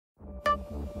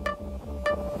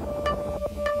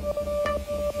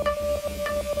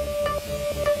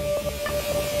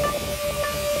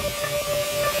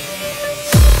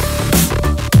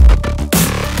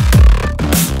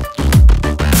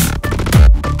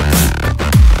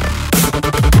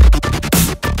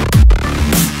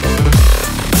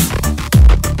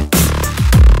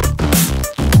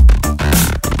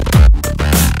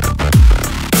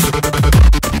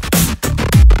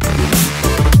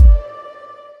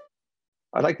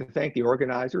I'd like to thank the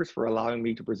organizers for allowing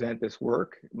me to present this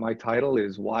work. My title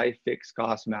is Why Fixed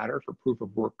Costs Matter for Proof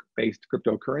of Work-Based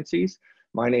Cryptocurrencies.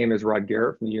 My name is Rod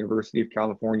Garrett from the University of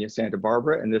California, Santa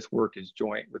Barbara, and this work is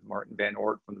joint with Martin Van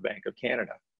Oort from the Bank of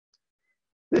Canada.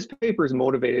 This paper is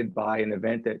motivated by an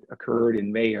event that occurred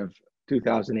in May of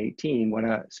 2018 when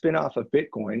a spin-off of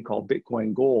Bitcoin called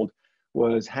Bitcoin Gold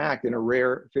was hacked in a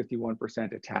rare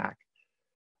 51% attack.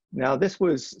 Now, this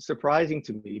was surprising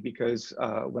to me because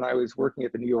when I was working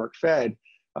at the New York Fed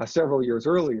several years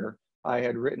earlier, I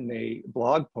had written a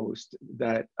blog post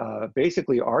that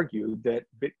basically argued that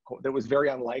that was very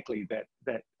unlikely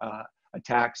that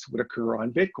attacks would occur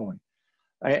on Bitcoin.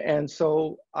 And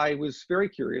so I was very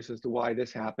curious as to why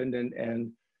this happened.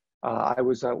 And I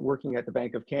was working at the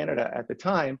Bank of Canada at the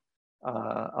time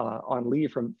on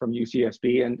leave from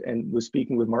UCSB and was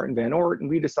speaking with Martin Van Oort, and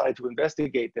we decided to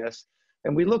investigate this.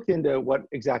 And we looked into what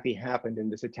exactly happened in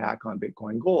this attack on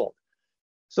Bitcoin Gold.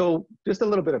 So just a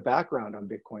little bit of background on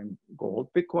Bitcoin Gold.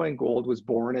 Bitcoin Gold was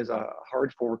born as a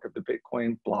hard fork of the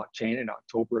Bitcoin blockchain in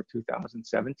October of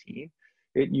 2017.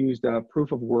 It used a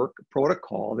proof of work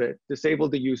protocol that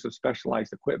disabled the use of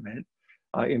specialized equipment,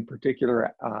 in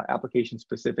particular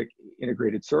application-specific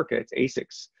integrated circuits,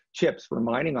 ASICs, chips for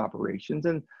mining operations.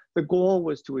 And the goal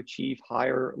was to achieve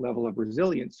higher level of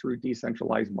resilience through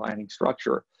decentralized mining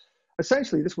structure.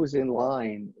 Essentially, this was in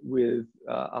line with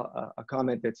a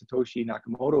comment that Satoshi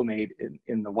Nakamoto made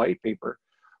in the white paper,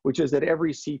 which is that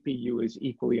every CPU is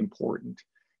equally important.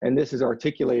 And this is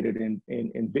articulated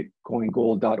in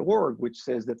bitcoingold.org, which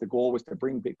says that the goal was to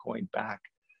bring Bitcoin back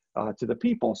to the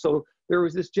people. So there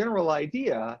was this general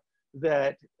idea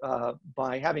that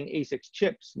by having ASICs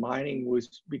chips, mining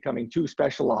was becoming too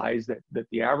specialized, that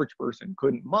the average person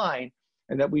couldn't mine,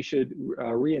 and that we should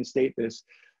reinstate this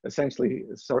essentially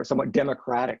somewhat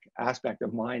democratic aspect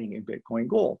of mining in Bitcoin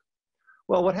Gold.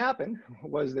 Well, what happened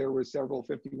was there were several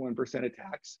 51%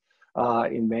 attacks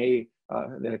in May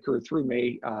that occurred through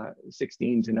May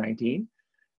 16 to 19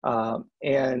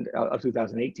 and of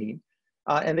 2018.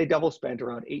 And they double spent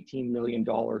around $18 million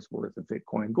worth of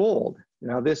Bitcoin Gold.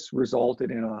 Now, this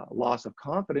resulted in a loss of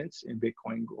confidence in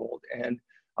Bitcoin Gold and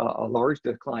a large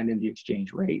decline in the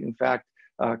exchange rate. In fact,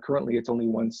 currently it's only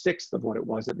 1/6 of what it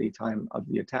was at the time of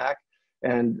the attack,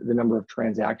 and the number of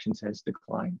transactions has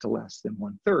declined to less than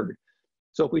 1/3.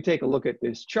 So if we take a look at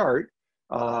this chart,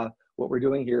 what we're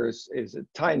doing here is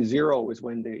time zero is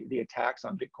when the attacks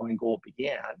on Bitcoin Gold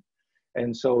began.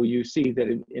 And so you see that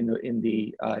in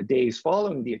the days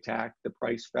following the attack, the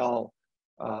price fell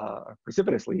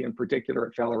precipitously. In particular,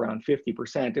 it fell around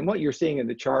 50%. And what you're seeing in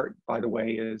the chart, by the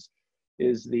way,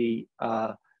 is the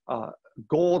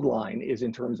gold line is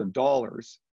in terms of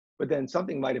dollars, but then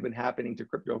something might have been happening to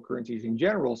cryptocurrencies in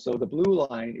general. So the blue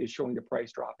line is showing the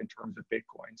price drop in terms of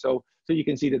Bitcoin. So you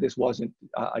can see that this wasn't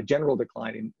a general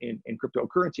decline in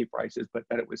cryptocurrency prices, but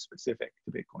that it was specific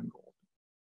to Bitcoin Gold.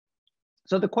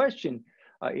 So the question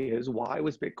is, why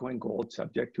was Bitcoin Gold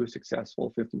subject to a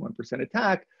successful 51%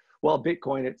 attack while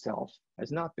Bitcoin itself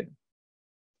has not been?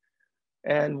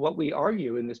 And what we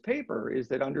argue in this paper is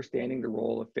that understanding the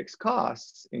role of fixed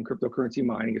costs in cryptocurrency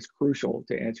mining is crucial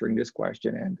to answering this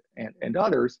question and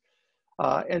others.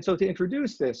 And so to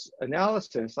introduce this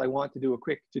analysis, I want to do a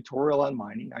quick tutorial on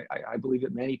mining. I believe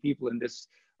that many people in this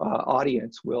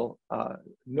audience will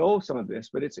know some of this,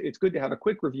 but it's good to have a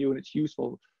quick review, and it's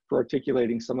useful for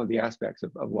articulating some of the aspects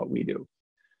of what we do.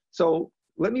 So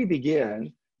let me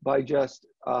begin by just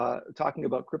talking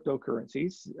about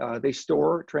cryptocurrencies. They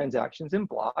store transactions in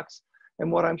blocks.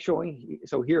 And what I'm showing,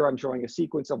 so here I'm showing a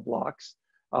sequence of blocks.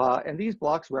 And these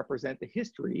blocks represent the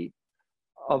history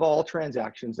of all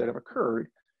transactions that have occurred.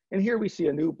 And here we see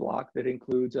a new block that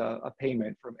includes a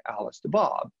payment from Alice to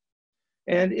Bob.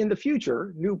 And in the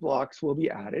future, new blocks will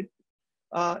be added.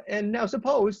 And now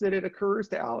suppose that it occurs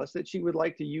to Alice that she would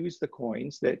like to use the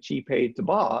coins that she paid to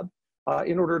Bob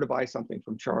in order to buy something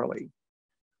from Charlie.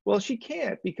 Well, she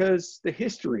can't, because the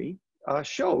history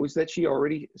shows that she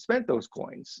already spent those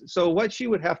coins. So what she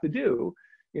would have to do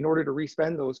in order to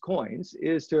respend those coins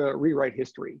is to rewrite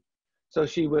history. So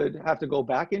she would have to go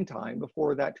back in time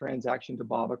before that transaction to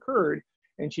Bob occurred,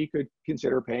 and she could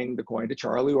consider paying the coin to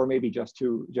Charlie, or maybe just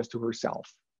to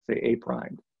herself, say A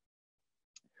primed.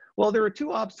 Well, there are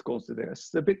two obstacles to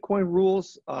this. The Bitcoin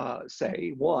rules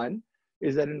say, one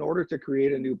is that in order to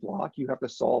create a new block, you have to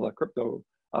solve a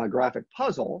cryptographic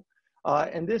puzzle,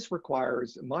 and this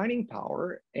requires mining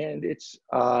power, and it's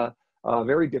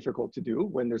very difficult to do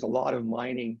when there's a lot of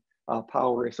mining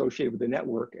power associated with the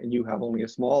network, and you have only a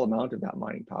small amount of that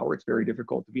mining power. It's very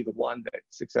difficult to be the one that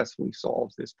successfully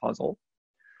solves this puzzle.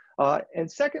 And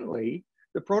secondly,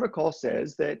 the protocol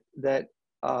says that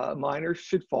miners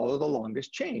should follow the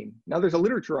longest chain. Now, there's a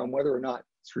literature on whether or not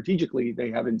strategically they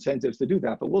have incentives to do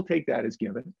that, but we'll take that as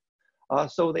given.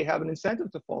 So they have an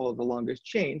incentive to follow the longest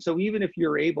chain. So even if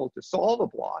you're able to solve a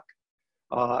block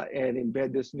and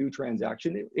embed this new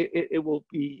transaction, it won't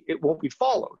be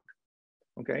followed.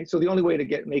 Okay, so the only way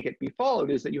to make it be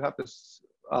followed is that you have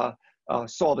to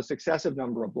solve a successive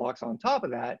number of blocks on top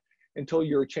of that until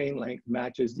your chain length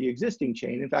matches the existing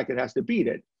chain. In fact, it has to beat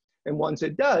it. And once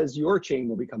it does, your chain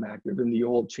will become active and the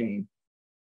old chain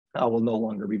will no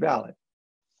longer be valid.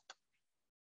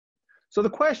 So the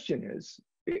question is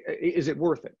it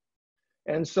worth it?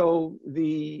 And so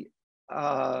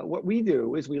what we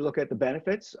do is we look at the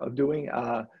benefits of doing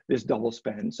this double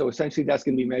spend. So essentially that's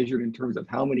going to be measured in terms of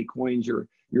how many coins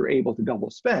you're able to double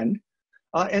spend.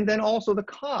 And then also the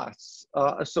costs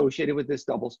associated with this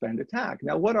double spend attack.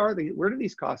 Now, where do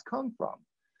these costs come from?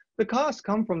 The costs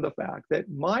come from the fact that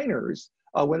miners,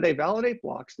 when they validate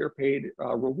blocks, they're paid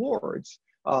rewards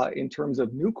in terms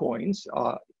of new coins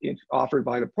offered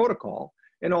by the protocol,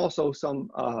 and also some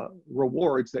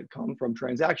rewards that come from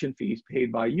transaction fees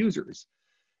paid by users.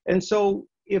 And so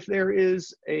if there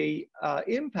is a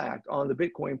impact on the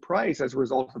Bitcoin price as a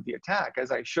result of the attack,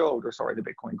 as I showed, or sorry, the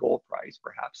Bitcoin gold price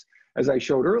perhaps, as I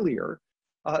showed earlier,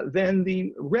 then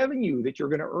the revenue that you're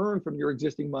going to earn from your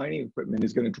existing mining equipment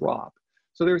is going to drop.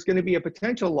 So there's going to be a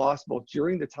potential loss both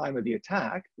during the time of the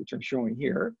attack, which I'm showing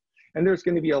here, and there's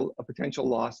going to be a potential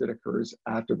loss that occurs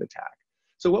after the attack.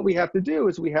 So what we have to do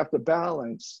is we have to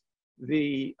balance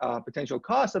the potential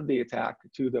cost of the attack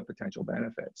to the potential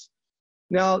benefits.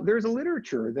 Now, there's a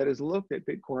literature that has looked at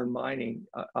Bitcoin mining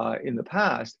in the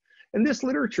past, and this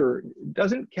literature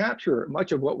doesn't capture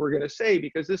much of what we're going to say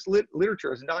because this literature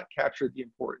has not captured the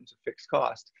importance of fixed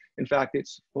costs. In fact,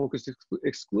 it's focused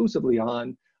exclusively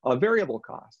on variable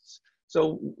costs.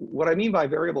 So what I mean by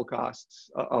variable costs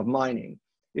of mining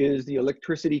is the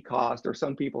electricity cost, or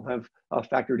some people have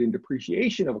factored in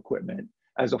depreciation of equipment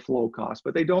as a flow cost,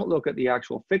 but they don't look at the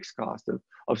actual fixed cost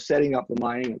of setting up the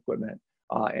mining equipment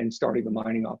and starting the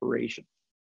mining operation.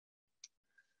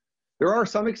 There are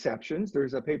some exceptions.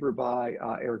 There's a paper by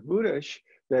Eric Budish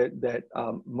that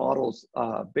models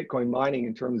Bitcoin mining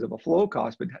in terms of a flow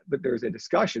cost, but there's a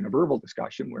discussion, a verbal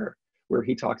discussion, where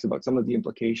he talks about some of the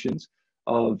implications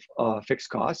of fixed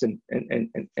costs, and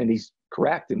he's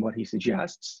correct in what he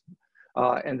suggests.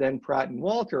 And then Pratt and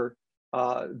Walter,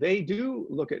 they do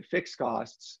look at fixed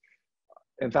costs.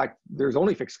 In fact, there's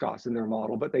only fixed costs in their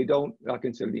model, but they don't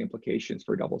consider the implications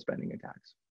for double spending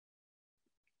attacks.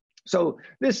 So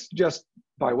this, just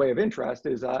by way of interest,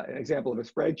 is an example of a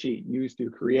spreadsheet used to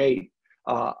create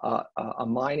a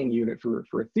mining unit for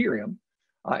Ethereum.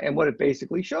 And what it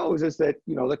basically shows is that,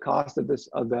 you know, the cost of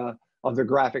the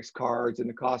graphics cards and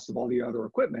the cost of all the other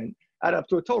equipment add up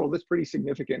to a total that's pretty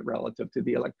significant relative to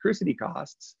the electricity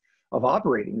costs of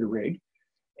operating the rig.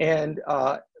 And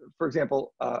for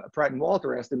example, Pratt and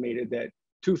Walter estimated that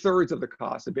 2/3 of the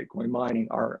cost of Bitcoin mining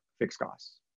are fixed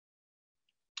costs.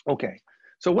 Okay,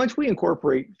 so once we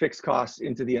incorporate fixed costs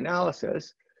into the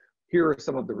analysis, here are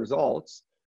some of the results.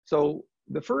 So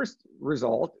the first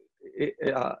result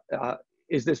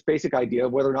is this basic idea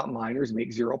of whether or not miners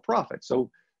make zero profit.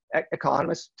 So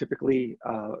economists typically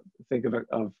think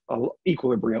of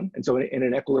equilibrium. And so in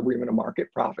an equilibrium in a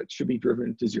market, profits should be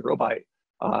driven to zero by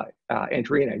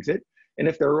entry and exit. And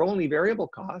if there are only variable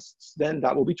costs, then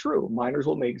that will be true. Miners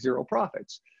will make zero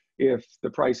profits. If the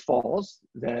price falls,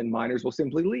 then miners will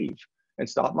simply leave and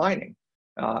stop mining.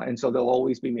 And so they'll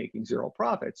always be making zero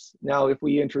profits. Now, if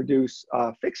we introduce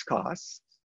fixed costs,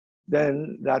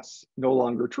 then that's no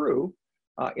longer true.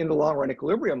 In the long run,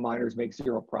 equilibrium miners make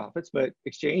zero profits, but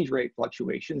exchange rate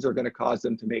fluctuations are going to cause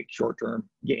them to make short-term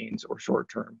gains or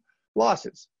short-term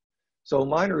losses. So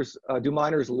do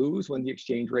miners lose when the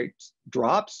exchange rate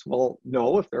drops? Well,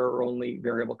 no, if there are only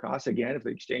variable costs. Again, if the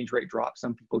exchange rate drops,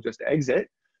 some people just exit.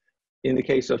 In the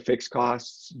case of fixed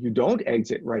costs, you don't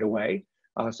exit right away.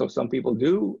 So some people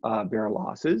do bear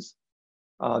losses.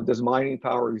 Does mining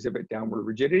power exhibit downward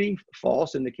rigidity?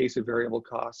 False in the case of variable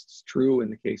costs, true in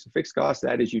the case of fixed costs.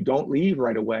 That is, you don't leave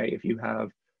right away if you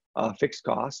have fixed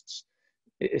costs.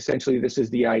 Essentially, this is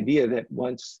the idea that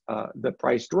once the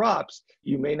price drops,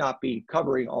 you may not be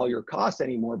covering all your costs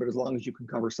anymore, but as long as you can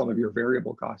cover some of your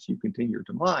variable costs, you continue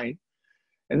to mine.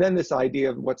 And then this idea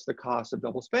of what's the cost of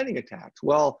double spending attacks?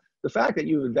 Well, the fact that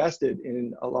you've invested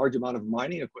in a large amount of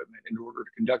mining equipment in order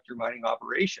to conduct your mining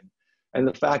operation, and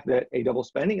the fact that a double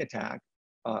spending attack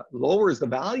lowers the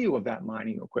value of that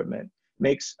mining equipment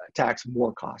makes attacks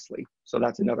more costly. So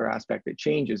that's another aspect that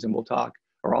changes, and I'll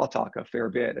talk a fair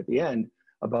bit at the end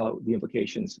about the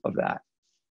implications of that.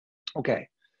 Okay,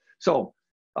 so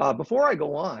Before I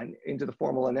go on into the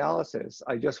formal analysis,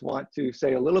 I just want to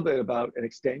say a little bit about an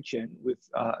extension with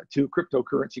two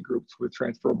cryptocurrency groups with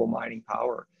transferable mining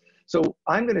power. So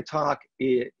I'm going to talk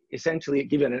essentially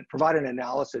provide an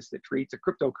analysis that treats a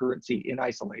cryptocurrency in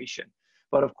isolation.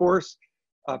 But of course,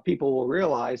 people will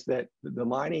realize that the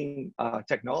mining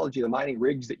technology, the mining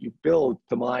rigs that you build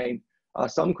to mine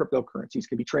some cryptocurrencies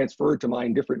can be transferred to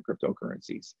mine different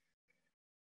cryptocurrencies.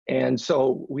 And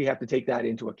so we have to take that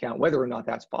into account, whether or not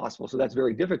that's possible. So that's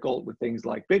very difficult with things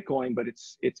like Bitcoin, but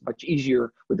it's much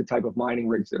easier with the type of mining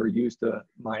rigs that are used to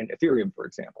mine Ethereum, for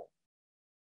example.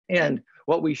 And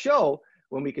what we show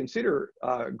when we consider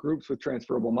groups with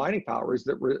transferable mining power is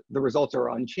that the results are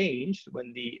unchanged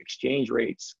when the exchange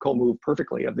rates co-move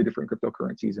perfectly of the different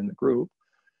cryptocurrencies in the group.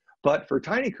 But for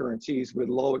tiny currencies with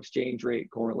low exchange rate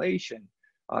correlation,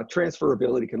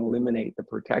 transferability can eliminate the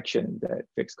protection that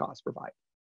fixed costs provide.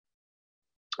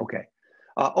 Okay.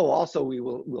 Also,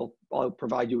 I'll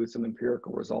provide you with some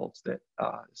empirical results that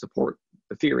support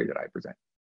the theory that I present.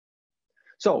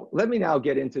 So let me now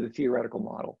get into the theoretical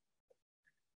model.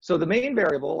 So the main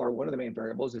variable, or one of the main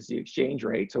variables, is the exchange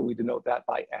rate. So we denote that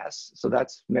by S. So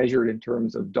that's measured in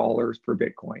terms of dollars per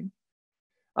Bitcoin.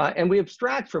 And we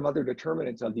abstract from other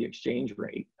determinants of the exchange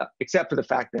rate, except for the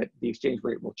fact that the exchange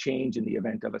rate will change in the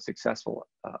event of a successful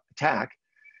attack.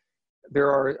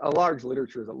 There are a large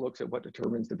literature that looks at what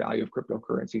determines the value of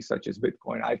cryptocurrency, such as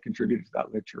Bitcoin. I've contributed to that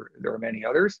literature. There are many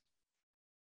others.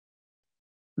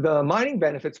 The mining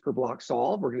benefits per block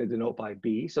solved, we're going to denote by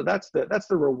B. So that's the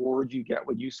reward you get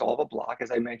when you solve a block.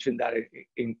 As I mentioned, that it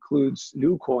includes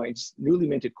new coins, newly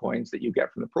minted coins that you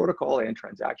get from the protocol and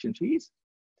transaction fees.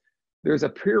 There's a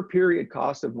per period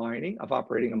cost of mining, of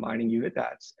operating a mining unit.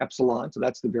 That's epsilon. So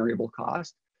that's the variable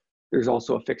cost. There's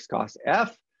also a fixed cost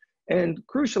F. And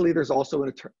crucially, there's also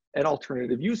an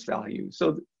alternative use value.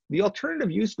 So the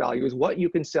alternative use value is what you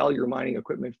can sell your mining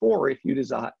equipment for if you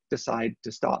decide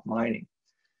to stop mining.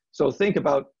 So think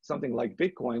about something like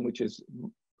Bitcoin, which is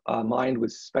mined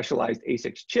with specialized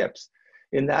ASICs chips.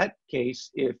 In that case,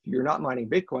 if you're not mining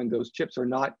Bitcoin, those chips are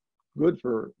not good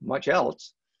for much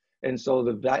else. And so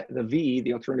the V,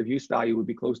 the alternative use value, would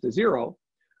be close to zero.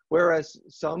 Whereas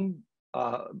some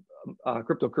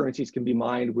cryptocurrencies can be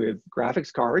mined with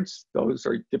graphics cards. Those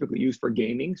are typically used for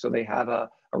gaming, so they have a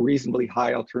reasonably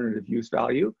high alternative use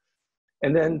value.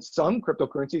 And then some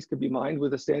cryptocurrencies can be mined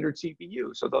with a standard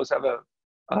CPU. So those have a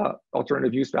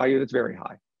alternative use value that's very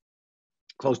high,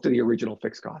 close to the original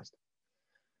fixed cost.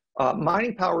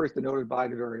 Mining power is denoted by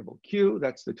the variable Q.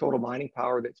 That's the total mining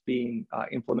power that's being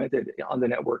implemented on the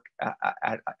network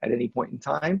at any point in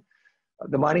time.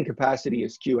 The mining capacity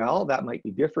is QL. That might be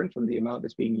different from the amount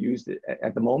that's being used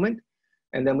at the moment.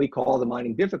 And then we call the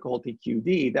mining difficulty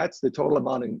QD. That's the total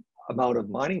amount of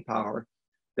mining power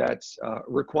that's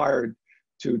required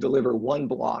to deliver one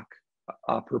block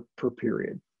per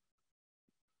period.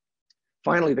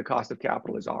 Finally, the cost of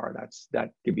capital is R. That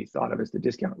can be thought of as the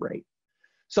discount rate.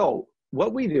 So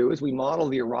what we do is we model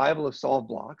the arrival of solved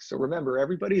blocks. So remember,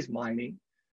 everybody's mining.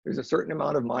 There's a certain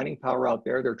amount of mining power out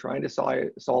there. They're trying to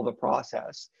solve a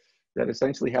process that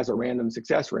essentially has a random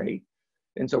success rate.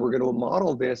 And so we're going to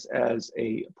model this as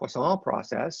a Poisson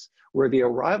process where the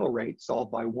arrival rate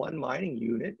solved by one mining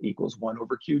unit equals 1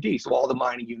 over QD. So all the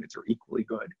mining units are equally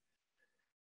good.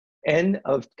 N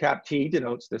of cap T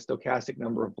denotes the stochastic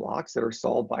number of blocks that are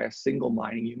solved by a single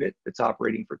mining unit that's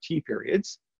operating for T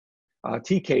periods.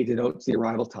 TK denotes the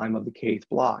arrival time of the kth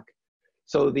block.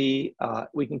 So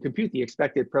we can compute the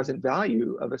expected present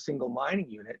value of a single mining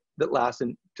unit that lasts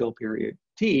until period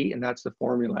T, and that's the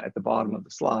formula at the bottom of the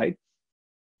slide.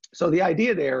 So the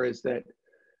idea there is that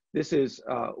this is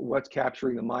what's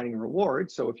capturing the mining reward.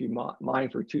 So if you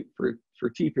mine for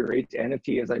T periods, N of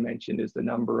T, as I mentioned, is the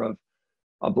number of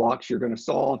blocks you're going to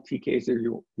solve. TK is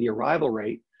the arrival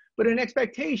rate. But in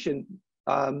expectation,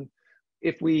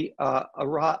 if we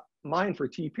mine for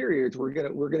T periods, we're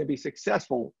going to be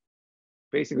successful,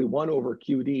 basically 1 over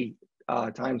QD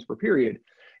times per period.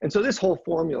 And so this whole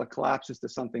formula collapses to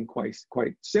something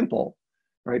quite simple,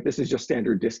 right? This is just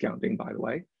standard discounting, by the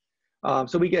way.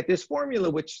 So we get this formula,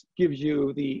 which gives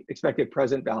you the expected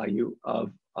present value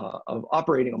of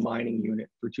operating a mining unit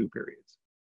for 2 periods.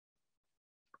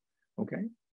 Okay.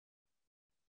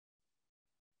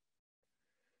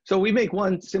 So we make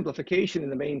one simplification in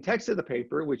the main text of the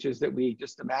paper, which is that we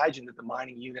just imagine that the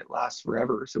mining unit lasts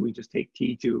forever. So we just take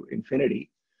T to infinity.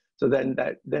 So then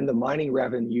the mining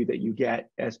revenue that you get,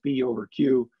 SB over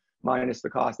Q minus the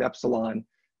cost epsilon,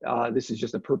 this is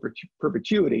just a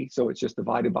perpetuity. So it's just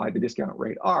divided by the discount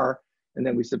rate R, and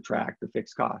then we subtract the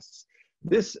fixed costs.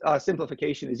 This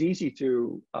simplification is easy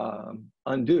to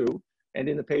undo And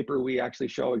in the paper, we actually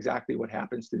show exactly what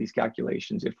happens to these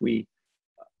calculations if we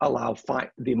allow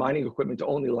the mining equipment to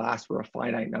only last for a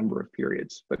finite number of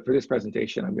periods. But for this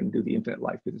presentation, I'm going to do the infinite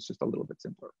life because it's just a little bit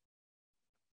simpler.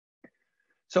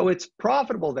 So it's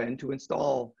profitable then to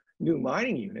install new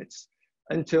mining units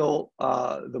until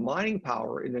the mining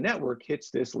power in the network hits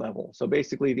this level. So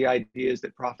basically the idea is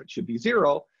that profit should be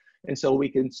zero. And so we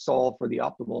can solve for the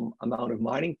optimal amount of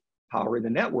mining power in the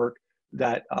network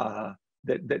that,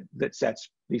 that sets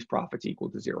these profits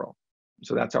equal to zero.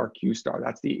 So that's our Q star.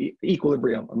 That's the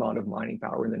equilibrium amount of mining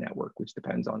power in the network, which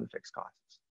depends on the fixed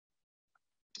costs.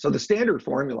 So the standard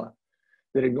formula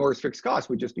that ignores fixed costs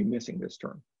would just be missing this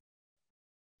term.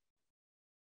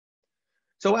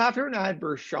 So after an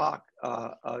adverse shock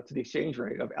to the exchange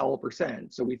rate of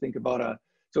L%, so we think about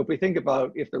so if we think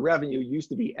about if the revenue used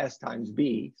to be S times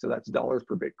B, so that's dollars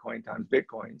per Bitcoin times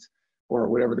Bitcoins, or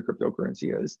whatever the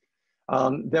cryptocurrency is,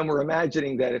 then we're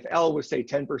imagining that if L was say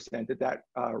 10%, that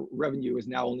revenue is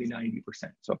now only 90%.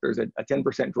 So if there's a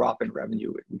 10% drop in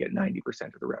revenue, we get 90%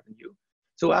 of the revenue.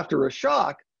 So after a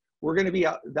shock, we're going to be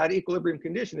that equilibrium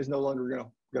condition is no longer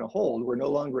going to hold. We're no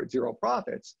longer at zero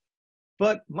profits.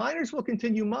 But miners will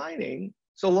continue mining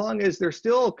so long as they're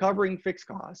still covering fixed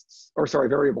costs, or sorry,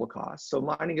 variable costs. So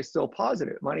mining is still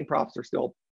positive. Mining profits are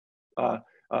still,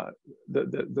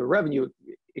 the revenue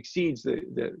exceeds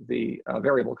the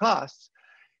variable costs.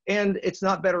 And it's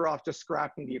not better off just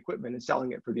scrapping the equipment and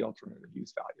selling it for the alternative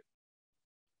use value.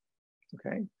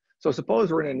 Okay, so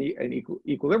suppose we're in an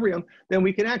equilibrium, then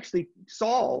we can actually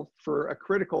solve for a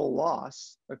critical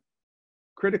loss, a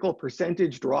critical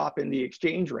percentage drop in the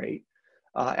exchange rate,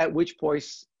 at which point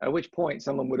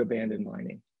someone would abandon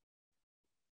mining.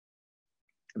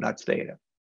 And that's theta.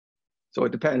 So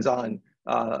it depends on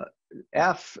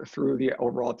F through the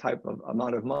overall type of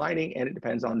amount of mining, and it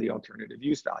depends on the alternative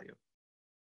use value.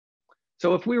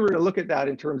 So if we were to look at that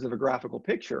in terms of a graphical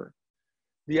picture,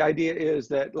 the idea is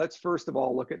that let's first of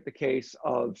all look at the case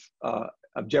of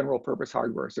general purpose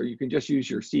hardware. So you can just use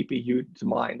your CPU to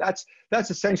mine. That's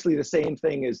essentially the same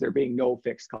thing as there being no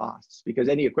fixed costs, because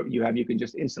any equipment you have, you can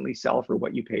just instantly sell for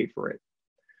what you paid for it.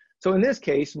 So in this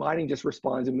case, mining just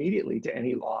responds immediately to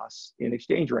any loss in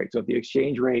exchange rate. So if the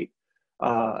exchange rate,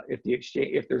 if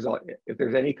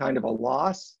there's any kind of a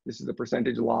loss, this is the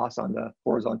percentage loss on the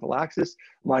horizontal axis,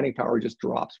 mining power just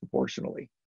drops proportionally.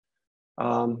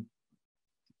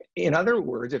 In other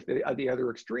words, if at the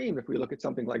other extreme, if we look at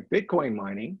something like Bitcoin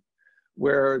mining,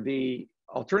 where the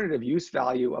alternative use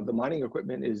value of the mining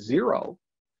equipment is zero,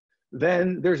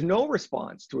 then there's no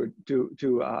response to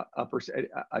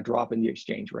a drop in the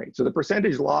exchange rate. So the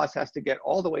percentage loss has to get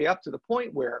all the way up to the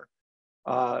point where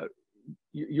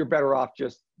you're better off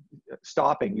just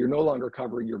stopping. You're no longer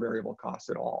covering your variable costs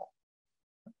at all.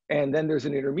 And then there's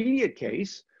an intermediate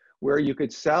case where you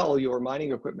could sell your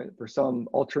mining equipment for some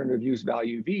alternative use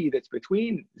value V that's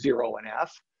between 0 and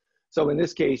F. So in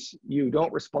this case, you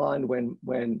don't respond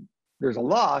when there's a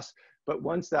loss, but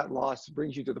once that loss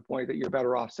brings you to the point that you're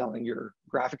better off selling your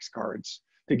graphics cards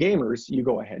to gamers, you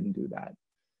go ahead and do that.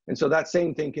 And so that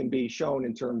same thing can be shown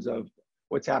in terms of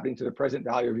what's happening to the present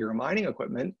value of your mining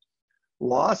equipment.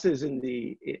 Losses in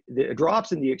the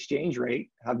drops in the exchange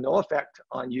rate have no effect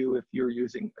on you if you're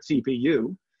using a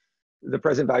CPU. The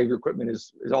present value of your equipment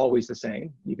is always the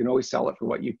same. You can always sell it for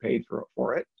what you paid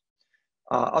for it.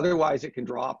 Otherwise, it can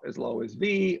drop as low as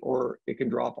V, or it can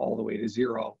drop all the way to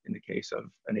 0 in the case of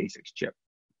an A6 chip.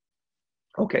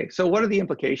 Okay, so what are the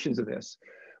implications of this?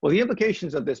 Well, the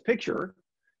implications of this picture,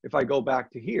 if I go back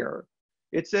to here,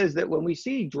 it says that when we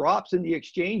see drops in the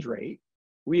exchange rate,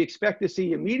 we expect to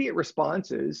see immediate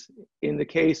responses in the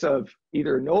case of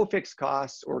either no fixed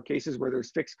costs or cases where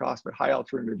there's fixed costs but high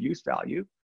alternative use value,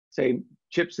 say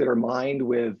chips that are mined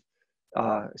with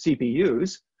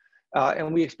CPUs,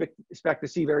 and we expect to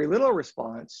see very little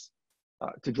response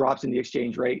to drops in the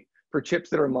exchange rate for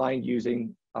chips that are mined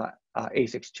using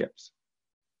A6 chips,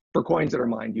 for coins that are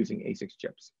mined using A6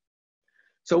 chips.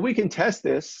 So we can test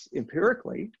this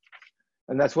empirically,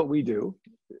 and that's what we do.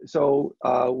 So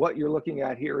what you're looking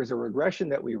at here is a regression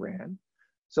that we ran.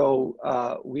 So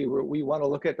we want to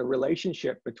look at the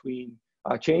relationship between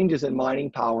changes in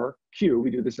mining power, Q, we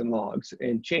do this in logs,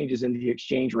 and changes in the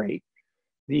exchange rate.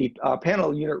 The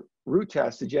panel unit root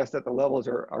test suggests that the levels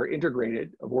are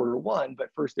integrated of order 1, but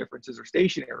first differences are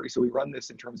stationary. So we run this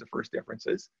in terms of first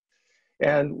differences.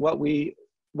 And what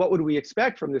would we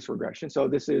expect from this regression? So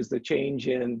this is the change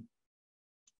in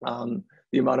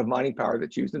the amount of mining power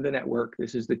that's used in the network.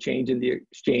 This is the change in the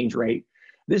exchange rate.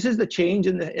 This is the change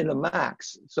in the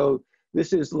max. So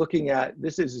this is looking at,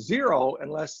 this is 0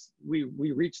 unless we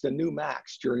reach the new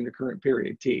max during the current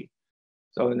period T.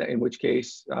 So in which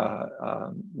case,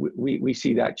 we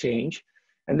see that change.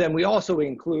 And then we also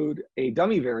include a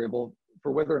dummy variable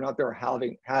for whether or not there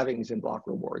are halvings in block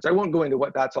rewards. I won't go into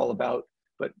what that's all about,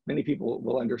 but many people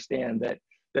will understand that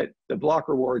the block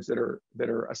rewards that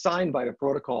are assigned by the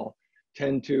protocol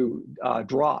tend to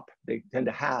drop. They tend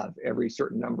to have every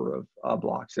certain number of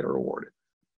blocks that are awarded.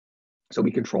 So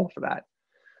we control for that.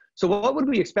 So what would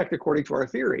we expect according to our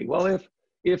theory? Well, if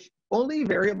there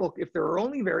are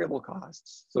only variable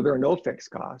costs, so there are no fixed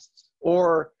costs,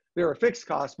 or there are fixed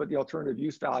costs, but the alternative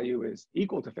use value is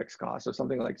equal to fixed costs, so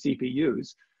something like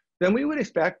CPUs, then we would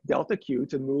expect delta Q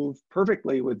to move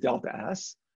perfectly with delta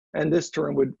S, and this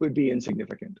term would be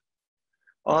insignificant.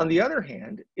 On the other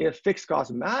hand, if fixed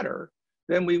costs matter,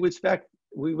 then we would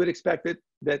expect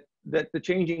that the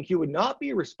change in Q would not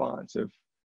be responsive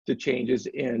to changes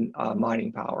in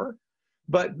mining power,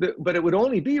 but it would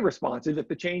only be responsive if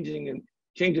the changes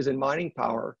in mining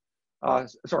power,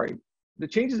 the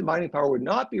changes in mining power would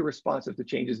not be responsive to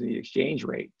changes in the exchange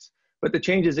rates, but the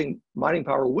changes in mining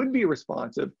power would be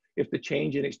responsive if the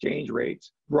change in exchange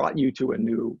rates brought you to a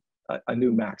new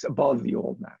max above the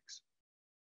old max.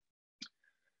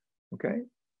 Okay,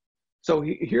 so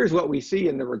here's what we see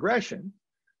in the regression.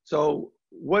 So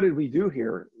what did we do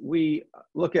here? We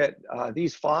look at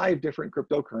these 5 different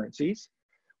cryptocurrencies.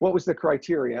 What was the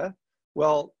criteria?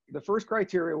 Well, the first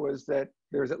criteria was that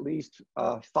there's at least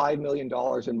 $5 million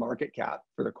in market cap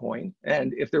for the coin.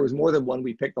 And if there was more than one,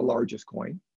 we picked the largest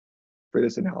coin for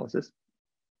this analysis.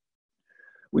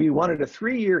 We wanted a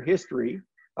 3-year history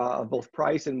of both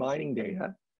price and mining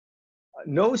data.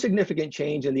 No significant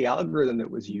change in the algorithm that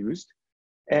was used.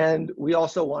 And we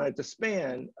also wanted to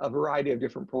span a variety of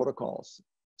different protocols.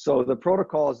 So the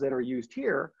protocols that are used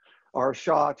here are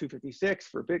SHA-256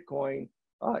 for Bitcoin,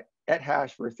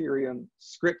 ethash for Ethereum,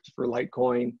 Script for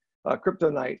Litecoin,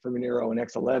 Kryptonite for Monero, and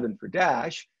X11 for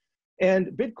Dash. And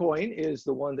Bitcoin is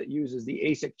the one that uses the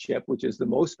ASIC chip, which is the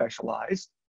most specialized.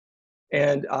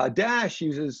 And Dash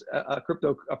uses a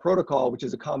protocol, which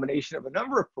is a combination of a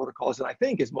number of protocols that I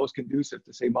think is most conducive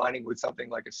to, say, mining with something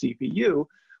like a CPU,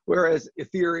 whereas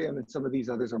Ethereum and some of these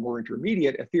others are more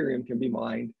intermediate. Ethereum can be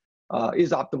mined,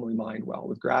 is optimally mined well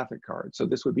with graphic cards. So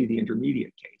this would be the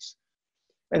intermediate case.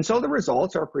 And so the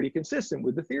results are pretty consistent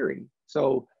with the theory.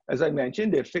 So as I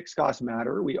mentioned, if fixed costs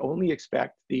matter, we only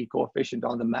expect the coefficient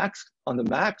on the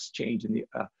max change in the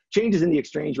changes in the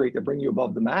exchange rate that bring you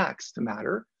above the max to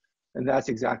matter. And that's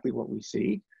exactly what we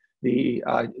see. The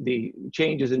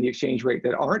changes in the exchange rate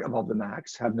that aren't above the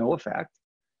max have no effect,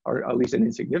 or at least an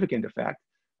insignificant effect.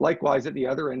 Likewise, at the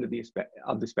other end of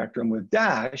the spectrum with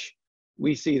Dash,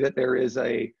 we see that there is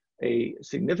a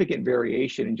significant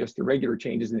variation in just the regular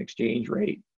changes in exchange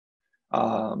rate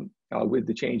with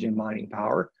the change in mining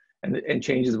power, and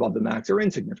changes above the max are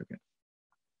insignificant.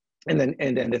 And then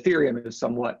Ethereum is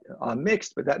somewhat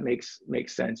mixed, but that makes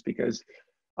sense because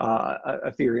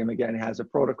Ethereum again has a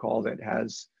protocol that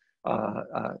has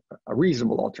a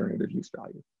reasonable alternative use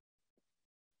value.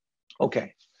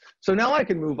 Okay, so now I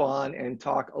can move on and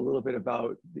talk a little bit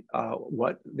about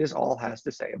what this all has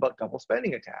to say about double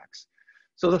spending attacks.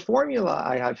 So the formula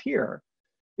I have here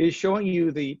is showing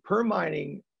you the per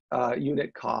mining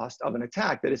unit cost of an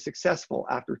attack that is successful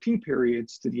after T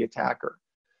periods to the attacker.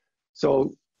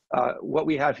 So what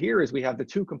we have here is we have the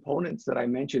 2 components that I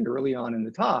mentioned early on in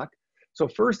the talk. So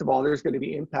first of all, there's going to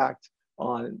be impact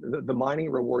on the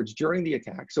mining rewards during the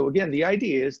attack. So again, the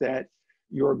idea is that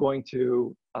you're going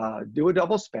to do a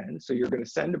double spend. So you're going to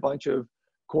send a bunch of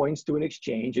coins to an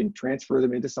exchange and transfer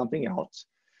them into something else.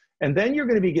 And then you're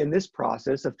going to begin this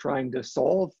process of trying to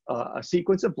solve a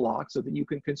sequence of blocks so that you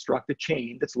can construct a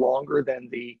chain that's longer than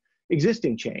the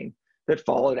existing chain that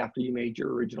followed after you made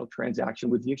your original transaction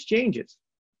with the exchanges.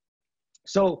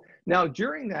 So now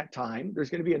during that time, there's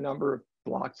going to be a number of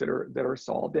blocks that are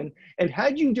solved. And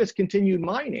had you just continued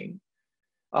mining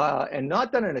and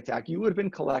not done an attack, you would have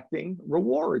been collecting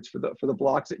rewards for the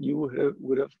blocks that you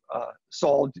would have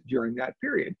solved during that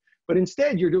period. But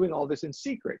instead, you're doing all this in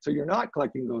secret. So you're not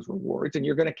collecting those rewards, and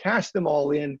you're going to cash them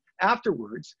all in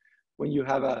afterwards when you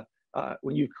have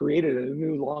when you've created a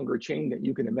new longer chain that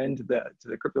you can amend to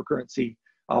the cryptocurrency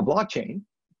blockchain.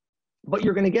 But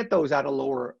you're going to get those at a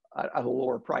lower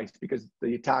price because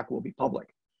the attack will be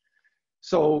public.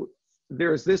 So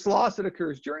there's this loss that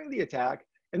occurs during the attack,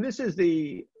 and this is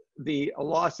the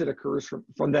loss that occurs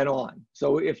from then on.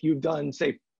 So if you've done,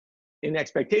 say, in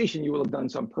expectation, you will have done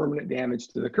some permanent damage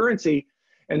to the currency.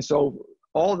 And so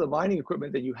all the mining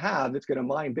equipment that you have that's going to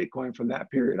mine Bitcoin from that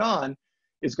period on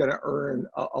is going to earn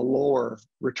a lower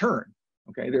return.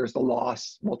 Okay, there's the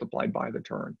loss multiplied by the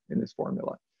turn in this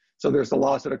formula. So there's the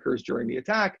loss that occurs during the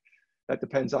attack. That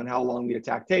depends on how long the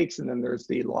attack takes, and then there's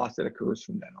the loss that occurs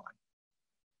from then on.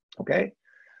 Okay,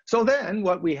 so then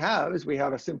what we have is we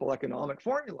have a simple economic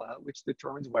formula which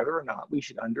determines whether or not we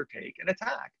should undertake an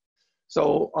attack.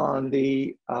 So on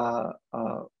the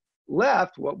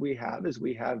left, what we have is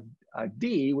we have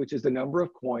D, which is the number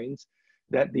of coins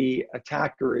that the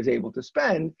attacker is able to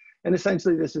spend. And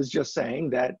essentially, this is just saying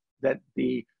that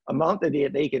the amount that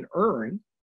they can earn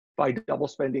by double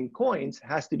spending coins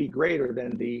has to be greater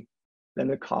than the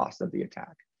cost of the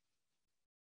attack.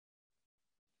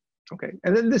 Okay,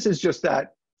 and then this is just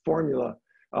that formula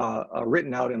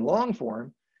written out in long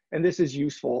form. And this is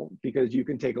useful because you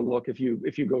can take a look, if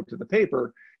you go to the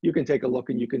paper, you can take a look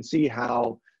and you can see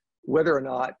how, whether or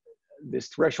not this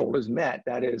threshold is met,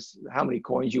 that is how many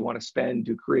coins you want to spend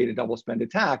to create a double spend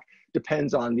attack,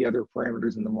 depends on the other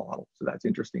parameters in the model. So that's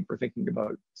interesting for thinking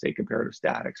about, say, comparative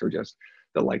statics or just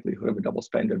the likelihood of a double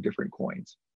spend of different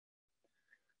coins.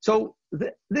 So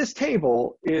this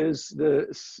table is,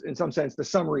 in some sense, the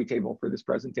summary table for this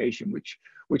presentation, which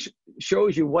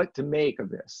shows you what to make of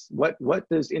this. What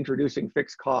does introducing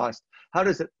fixed cost, how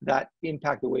does that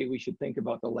impact the way we should think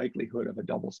about the likelihood of a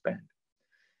double spend?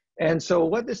 And so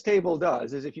what this table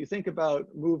does is, if you think about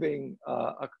moving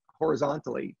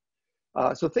horizontally,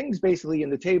 so things basically in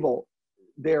the table,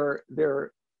 they're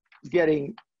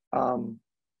getting,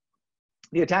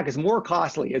 the attack is more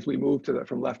costly as we move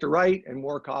from left to right, and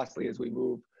more costly as we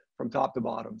move from top to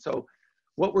bottom. So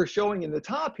what we're showing in the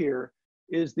top here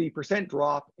is the %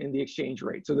 drop in the exchange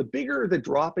rate. So the bigger the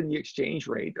drop in the exchange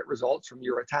rate that results from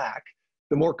your attack,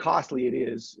 the more costly it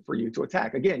is for you to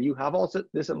attack. Again, you have also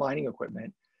this mining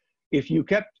equipment. If you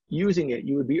kept using it,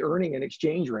 you would be earning an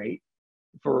exchange rate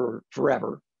for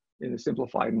forever in the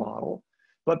simplified model.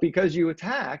 But because you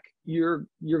attack, you're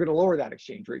going to lower that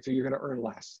exchange rate, so you're going to earn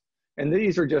less. And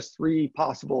these are just three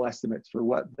possible estimates for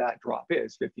what that drop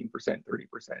is: 15%, 30%,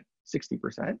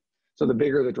 60%. So the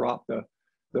bigger the drop, the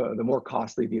more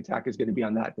costly the attack is going to be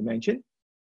on that dimension.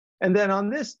 And then on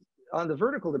the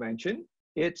vertical dimension,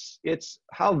 it's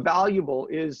how valuable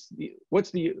is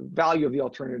what's the value of the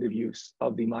alternative use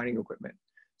of the mining equipment.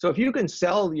 So if you can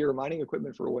sell your mining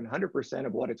equipment for 100%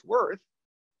 of what it's worth,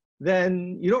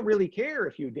 then you don't really care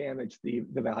if you damage the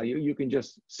value. You can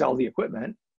just sell the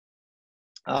equipment.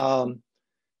 At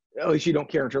least you don't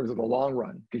care in terms of the long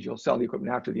run, because you'll sell the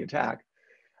equipment after the attack.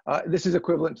 This is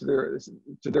equivalent to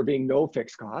there being no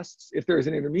fixed costs. If there's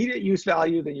an intermediate use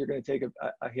value, then you're going to take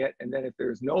a hit. And then if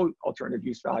there's no alternative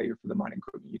use value for the mining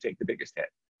equipment, you take the biggest hit.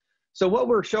 So what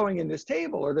we're showing in this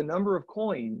table are the number of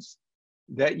coins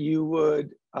that you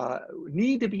would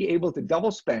need to be able to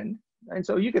double spend. And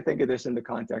so you could think of this in the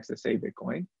context of, say,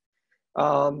 Bitcoin.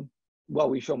 Well,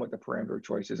 we show them what the parameter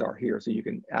choices are here, so you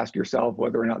can ask yourself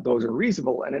whether or not those are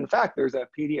reasonable. And in fact, there's a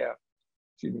PDF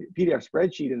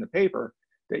spreadsheet in the paper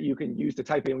that you can use to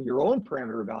type in your own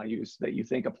parameter values that you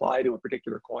think apply to a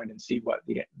particular coin and see what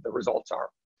the results are.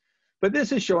 But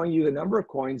this is showing you the number of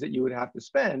coins that you would have to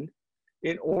spend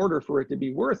in order for it to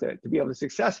be worth it, to be able to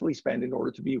successfully spend in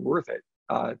order to be worth it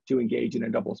to engage in a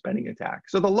double spending attack.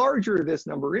 So the larger this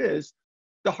number is,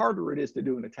 the harder it is to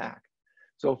do an attack.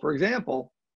 So for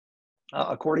example,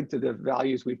 according to the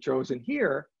values we've chosen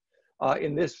here,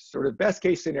 in this sort of best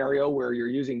case scenario where you're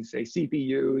using, say,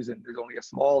 CPUs and there's only a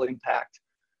small impact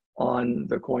on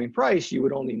the coin price, you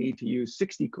would only need to use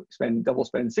double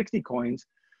spend 60 coins.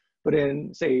 But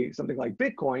in, say, something like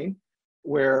Bitcoin,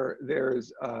 where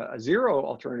there's a zero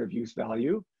alternative use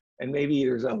value, and maybe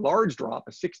there's a large drop,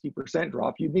 a 60%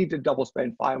 drop, you'd need to double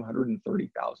spend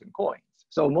 530,000 coins.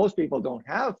 So most people don't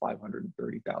have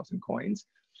 530,000 coins.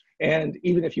 And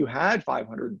even if you had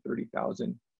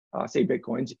 530,000, say,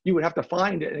 Bitcoins, you would have to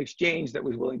find an exchange that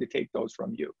was willing to take those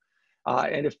from you.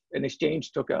 And if an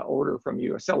exchange took a sell order from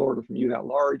you that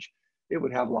large, it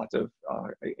would have lots of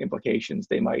implications.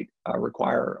 They might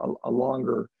require a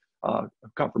longer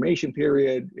confirmation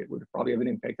period. It would probably have an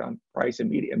impact on price,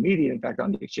 immediate impact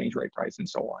on the exchange rate price, and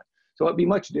so on. So it'd be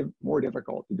much more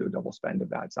difficult to do a double spend of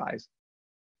that size.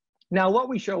 Now, what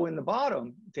we show in the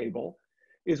bottom table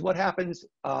is what happens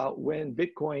when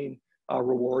Bitcoin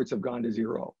rewards have gone to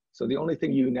zero. So the only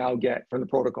thing you now get from the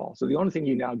protocol, so the only thing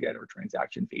you now get are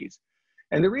transaction fees.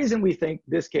 And the reason we think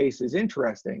this case is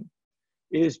interesting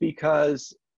is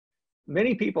because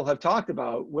many people have talked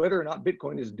about whether or not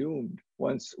Bitcoin is doomed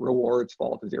once rewards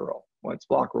fall to zero, once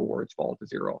block rewards fall to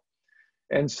zero.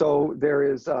 And so there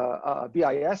is a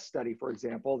BIS study, for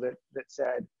example, that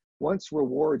said once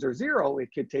rewards are zero, it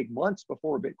could take months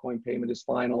before Bitcoin payment is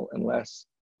final unless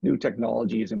new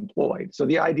technology is employed. So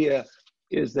the idea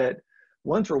is that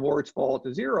once rewards fall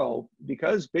to zero,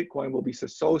 because Bitcoin will be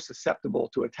so susceptible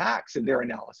to attacks in their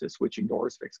analysis, which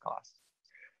ignores fixed costs,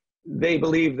 they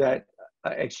believe that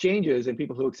exchanges and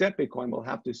people who accept Bitcoin will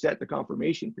have to set the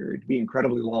confirmation period to be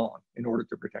incredibly long in order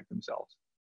to protect themselves.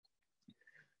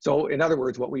 So in other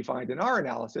words, what we find in our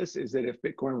analysis is that if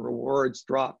Bitcoin rewards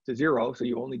drop to zero, so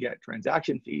you only get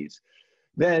transaction fees,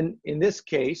 then in this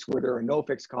case, where there are no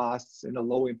fixed costs and a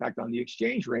low impact on the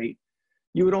exchange rate,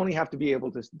 you would only have to be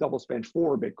able to double spend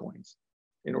 4 Bitcoins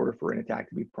in order for an attack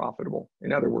to be profitable.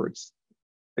 In other words,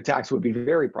 attacks would be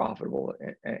very profitable,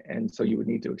 and so you would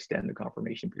need to extend the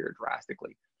confirmation period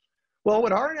drastically. Well,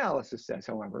 what our analysis says,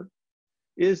 however,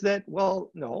 is that,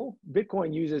 well, no,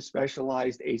 Bitcoin uses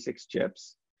specialized ASICs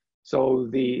chips. So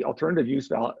the alternative use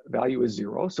value is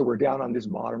 0. So we're down on this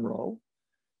bottom row.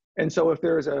 And so if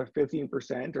there's a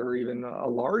 15% or even a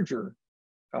larger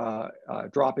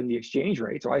drop in the exchange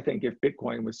rate, so I think if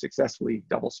Bitcoin was successfully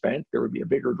double spent, there would be a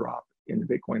bigger drop in the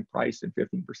Bitcoin price than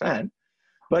 15%.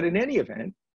 But in any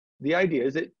event, the idea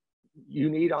is that you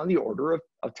need on the order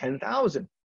of 10,000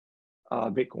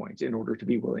 Bitcoins in order to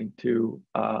be willing to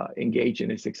engage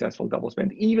in a successful double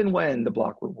spend, even when the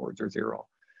block rewards are 0.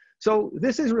 So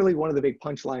this is really one of the big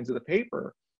punchlines of the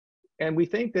paper. And we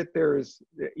think that there's,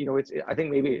 I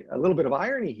think maybe a little bit of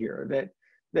irony here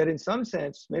that in some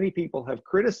sense, many people have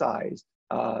criticized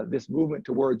this movement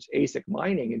towards ASIC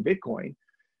mining in Bitcoin,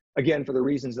 again, for the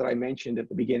reasons that I mentioned at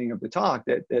the beginning of the talk,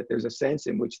 that there's a sense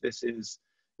in which this is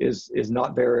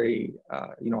not very,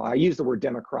 I use the word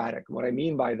democratic. What I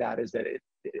mean by that is that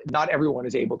not everyone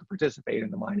is able to participate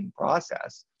in the mining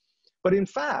process. But in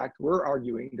fact, we're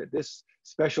arguing that this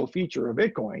special feature of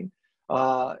Bitcoin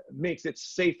makes it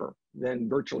safer than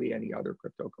virtually any other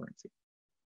cryptocurrency,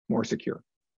 more secure.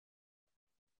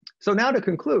 So now to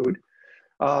conclude,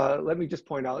 let me just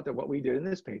point out that what we did in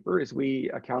this paper is we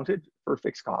accounted for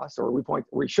fixed costs, or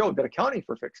we showed that accounting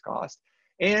for fixed costs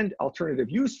and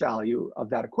alternative use value of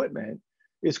that equipment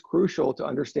is crucial to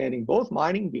understanding both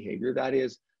mining behavior, that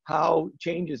is, how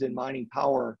changes in mining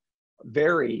power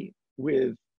vary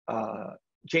with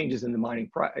changes in the mining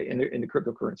in the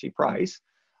cryptocurrency price,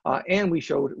 and we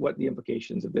showed what the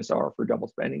implications of this are for double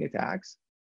spending attacks.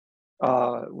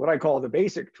 What I call the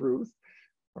basic truth,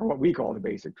 or what we call the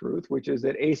basic truth, which is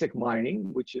that ASIC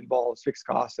mining, which involves fixed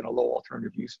costs and a low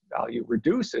alternative use value,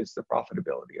 reduces the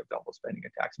profitability of double spending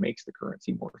attacks, makes the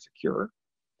currency more secure.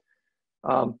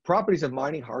 Properties of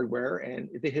mining hardware and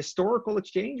the historical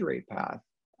exchange rate path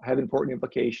have important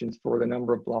implications for the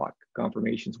number of block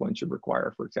confirmations one should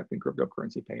require for accepting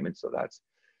cryptocurrency payments. So that's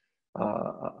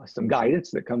some guidance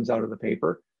that comes out of the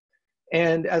paper.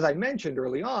 And as I mentioned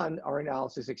early on, our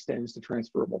analysis extends to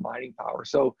transferable mining power.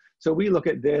 So we look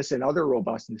at this and other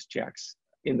robustness checks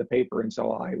in the paper. And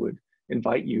so I would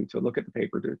invite you to look at the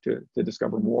paper to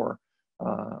discover more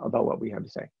about what we have to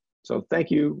say. So thank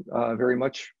you very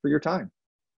much for your time.